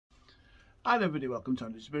Hi everybody, welcome to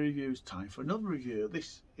Untappd Beer Reviews. Time for another review.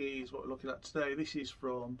 This is what we're looking at today. This is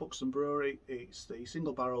from Buxton Brewery. It's the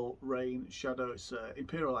single barrel Rain Shadow. It's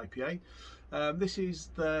Imperial IPA.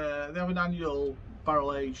 They have an annual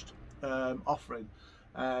barrel aged offering.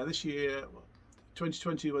 This year,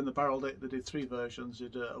 2020, when they barreled it, they did three versions. They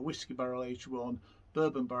did a whiskey barrel aged one,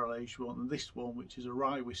 bourbon barrel aged one, and this one, which is a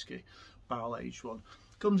rye whiskey barrel aged one.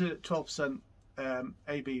 Comes in at 12%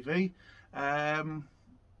 ABV.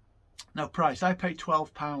 Now price, I paid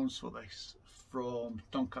 £12 for this from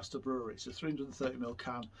Doncaster Brewery. It's a 330ml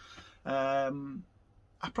can.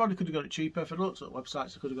 I probably could have got it cheaper. If I'd looked at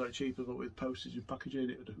websites, I could have got it cheaper, but with postage and packaging,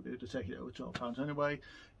 it would have taken it over £12 anyway.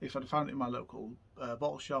 If I'd found it in my local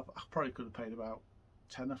bottle shop, I probably could have paid about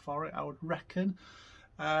 £10 for it, I would reckon.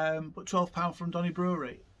 But £12 from Donny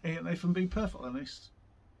Brewery, if I'm being perfectly honest,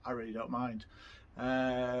 I really don't mind.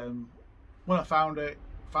 When I found it,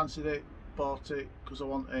 fancied it, bought it because I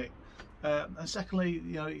want it. And secondly,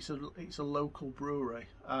 you know, it's a local brewery,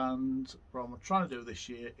 and what I'm trying to do this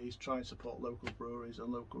year is try and support local breweries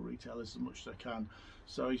and local retailers as much as I can.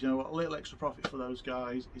 So, you know what, a little extra profit for those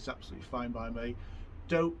guys is absolutely fine by me.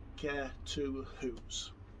 Don't care two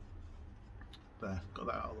hoots. There, got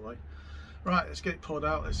that out of the way. Right, let's get it poured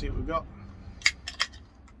out. Let's see what we've got.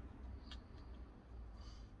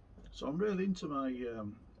 So I'm really into my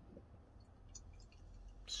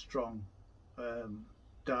strong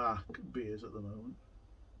dark beers at the moment.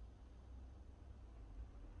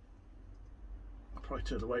 I'll probably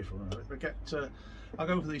turn away from it. I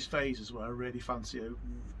go for these phases where I really fancy a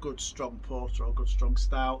good strong porter or a good strong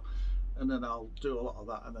stout, and then I'll do a lot of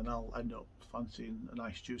that, and then I'll end up fancying a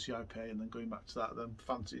nice juicy IPA, and then going back to that, then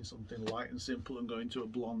fancying something light and simple and going to a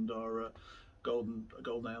blonde or a golden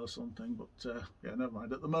ale or something. But yeah, never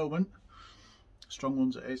mind. At the moment, strong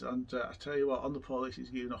ones it is, and I tell you what, on the pour, this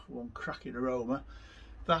is giving off one cracking aroma.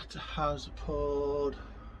 That has poured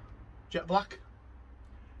jet black.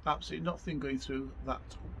 Absolutely nothing going through that,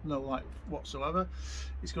 no light whatsoever.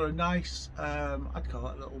 It's got a nice, I'd call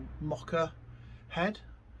that a little mocha head,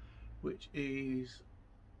 which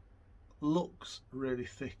looks really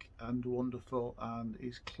thick and wonderful, and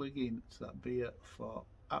is clinging to that beer for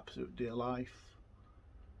absolute dear life.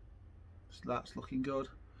 So that's looking good.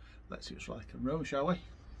 Let's see what's like in aroma, shall we?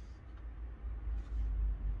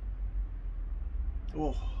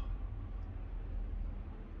 Oh,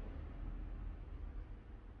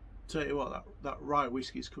 tell you what, that rye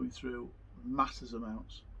whiskey is coming through massive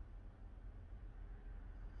amounts,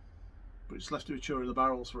 but it's left to mature in the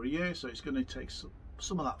barrels for a year, so it's going to take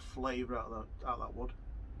some of that flavour out of that wood.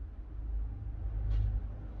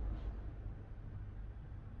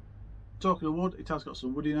 Talking of wood, it has got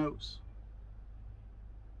some woody notes,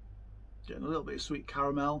 getting a little bit of sweet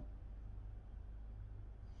caramel.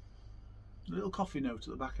 A little coffee note at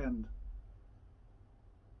the back end.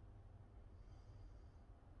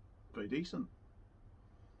 Very decent.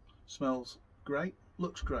 Smells great.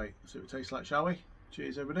 Looks great. Let's see what it tastes like, shall we?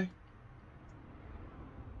 Cheers, everybody.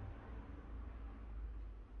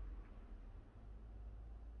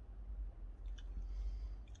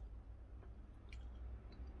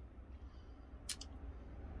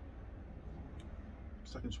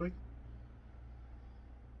 Second swig.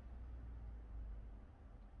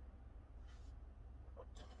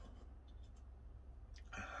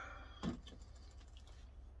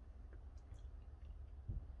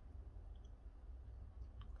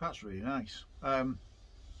 That's really nice.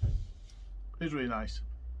 It's really nice.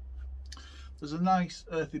 There's a nice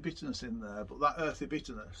earthy bitterness in there, but that earthy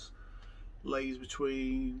bitterness lays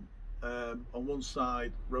between, on one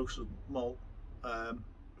side, roasted malt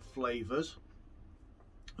flavours.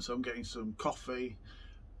 So I'm getting some coffee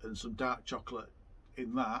and some dark chocolate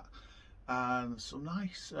in that, and some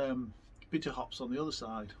nice bitter hops on the other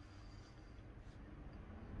side.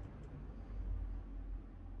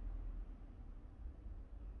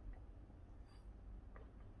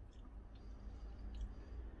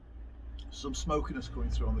 Some smokiness coming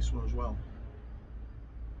through on this one as well,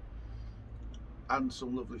 and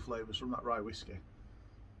some lovely flavours from that rye whiskey.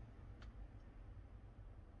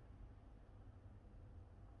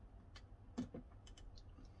 I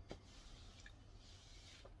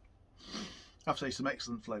have to say, some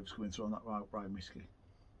excellent flavours coming through on that rye whiskey.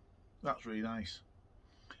 That's really nice.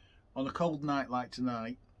 On a cold night like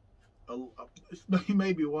tonight,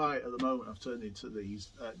 maybe why at the moment I've turned into these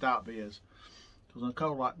dark beers. Because on a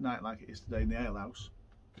cold night like it is today in the alehouse,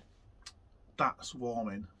 that's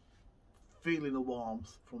warming. Feeling the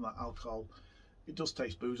warmth from that alcohol. It does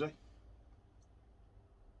taste boozy.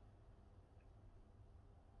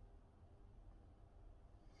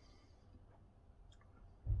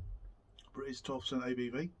 But it is 12%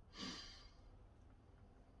 ABV.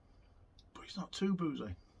 it's not too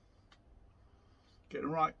boozy. Getting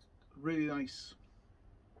right, really nice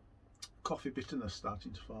coffee bitterness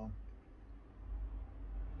starting to form.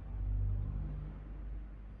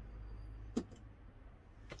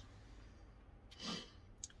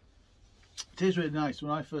 It is really nice.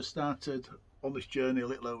 When I first started on this journey a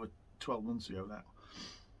little over 12 months ago now,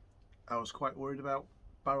 I was quite worried about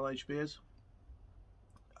barrel aged beers.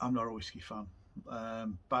 I'm not a whiskey fan.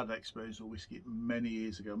 Bad experience with whiskey many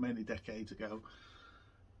years ago, many decades ago,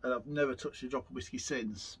 and I've never touched a drop of whiskey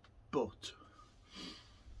since. But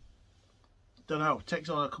don't know, it takes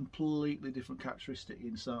on a completely different characteristic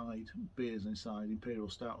inside beers, inside Imperial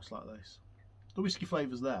stouts like this. The whiskey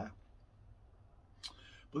flavour's there,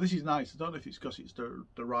 but this is nice. I don't know if it's because it's the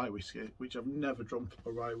rye whiskey, which I've never drunk a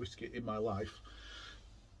rye whiskey in my life.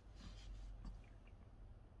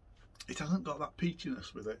 It hasn't got that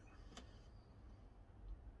peachiness with it.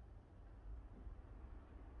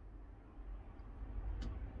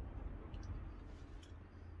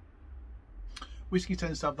 Whiskey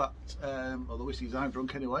tends to have that, or the whiskies I've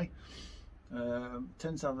drunk anyway,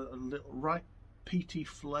 tends to have a little right peaty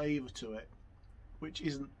flavour to it, which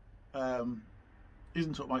isn't up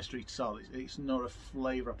my street at all. It's not a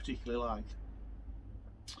flavour I particularly like.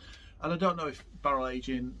 And I don't know if barrel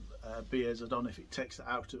aging beers, I don't know if it takes it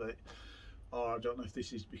out of it, or I don't know if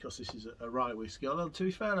this is because this is a rye whiskey. Although to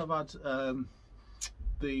be fair, I've had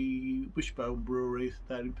the Buxton Brewery,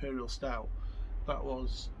 their Imperial Stout. That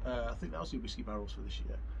was, I think that was the whiskey barrels for this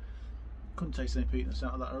year. Couldn't taste any peatiness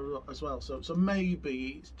out of that as well. So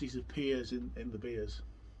maybe it disappears in the beers.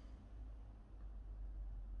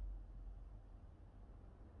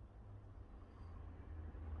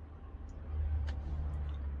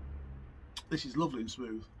 This is lovely and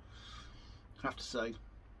smooth, I have to say,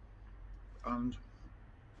 and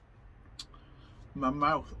my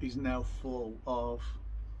mouth is now full of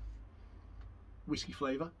whiskey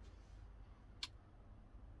flavour,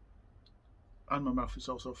 and my mouth is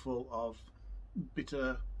also full of bit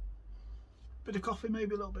of coffee,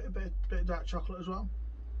 maybe a little bit of dark chocolate as well.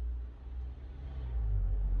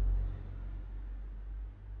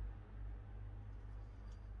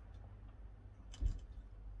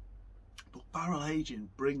 But barrel aging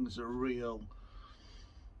brings a real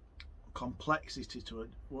complexity to it,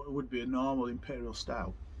 what would be a normal Imperial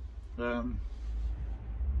Stout.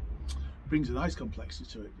 Brings a nice complexity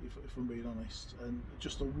to it, if I'm being honest, and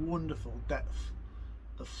just a wonderful depth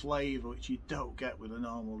of flavour which you don't get with a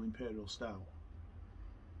normal Imperial Stout.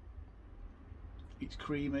 It's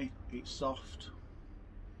creamy, it's soft,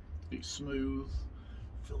 it's smooth,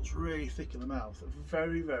 feels really thick in the mouth. A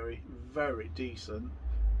very, very, very decent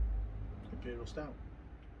Imperial Stout.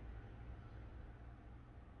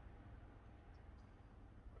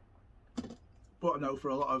 But I know for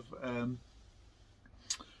a lot of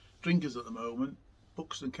drinkers at the moment,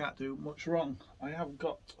 Buxton can't do much wrong. I have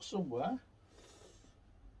got somewhere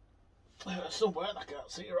I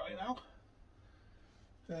can't see it right now.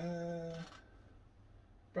 But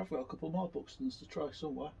I've got a couple more Buxtons to try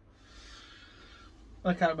somewhere.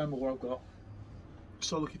 I can't remember what I've got,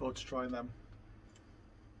 so looking forward to trying them.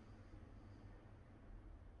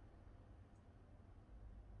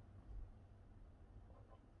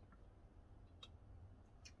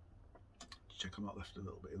 Check I might left a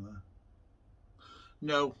little bit in there.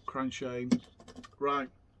 No, crying shame. Right.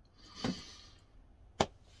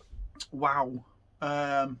 Wow.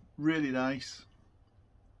 Really nice.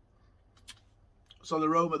 So the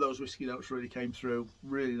aroma of those whiskey notes really came through.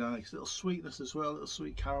 Really nice. Little sweetness as well. Little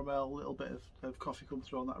sweet caramel. A little bit of coffee come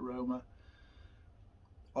through on that aroma.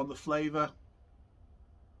 On the flavour,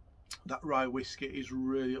 that rye whiskey is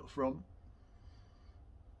really up front,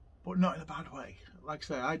 but not in a bad way. Like I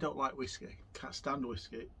say, I don't like whiskey, can't stand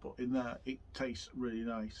whiskey, but in there it tastes really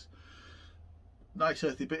nice. Nice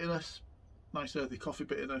earthy bitterness, nice earthy coffee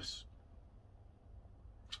bitterness,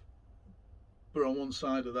 but on one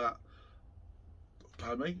side of that,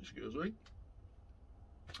 pardon me, excuse me,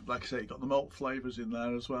 like I say, you've got the malt flavours in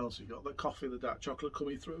there as well, so you've got the coffee, the dark chocolate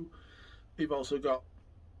coming through. You've also got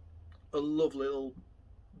a lovely little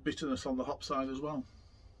bitterness on the hop side as well.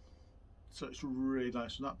 So it's really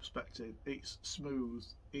nice from that perspective. It's smooth.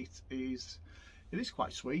 It is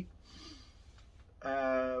quite sweet.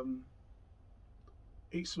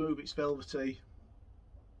 It's smooth. It's velvety.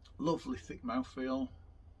 Lovely thick mouthfeel.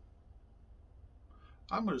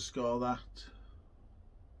 I'm going to score that.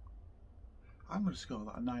 I'm going to score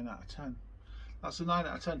that a 9 out of 10. That's a 9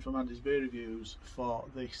 out of 10 from Andy's beer reviews for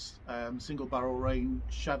this single barrel rain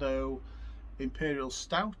Shadow Imperial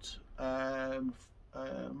Stout.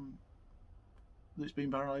 That's been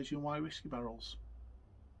barrel aged in white whiskey barrels.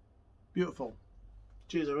 Beautiful.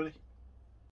 Cheers everybody.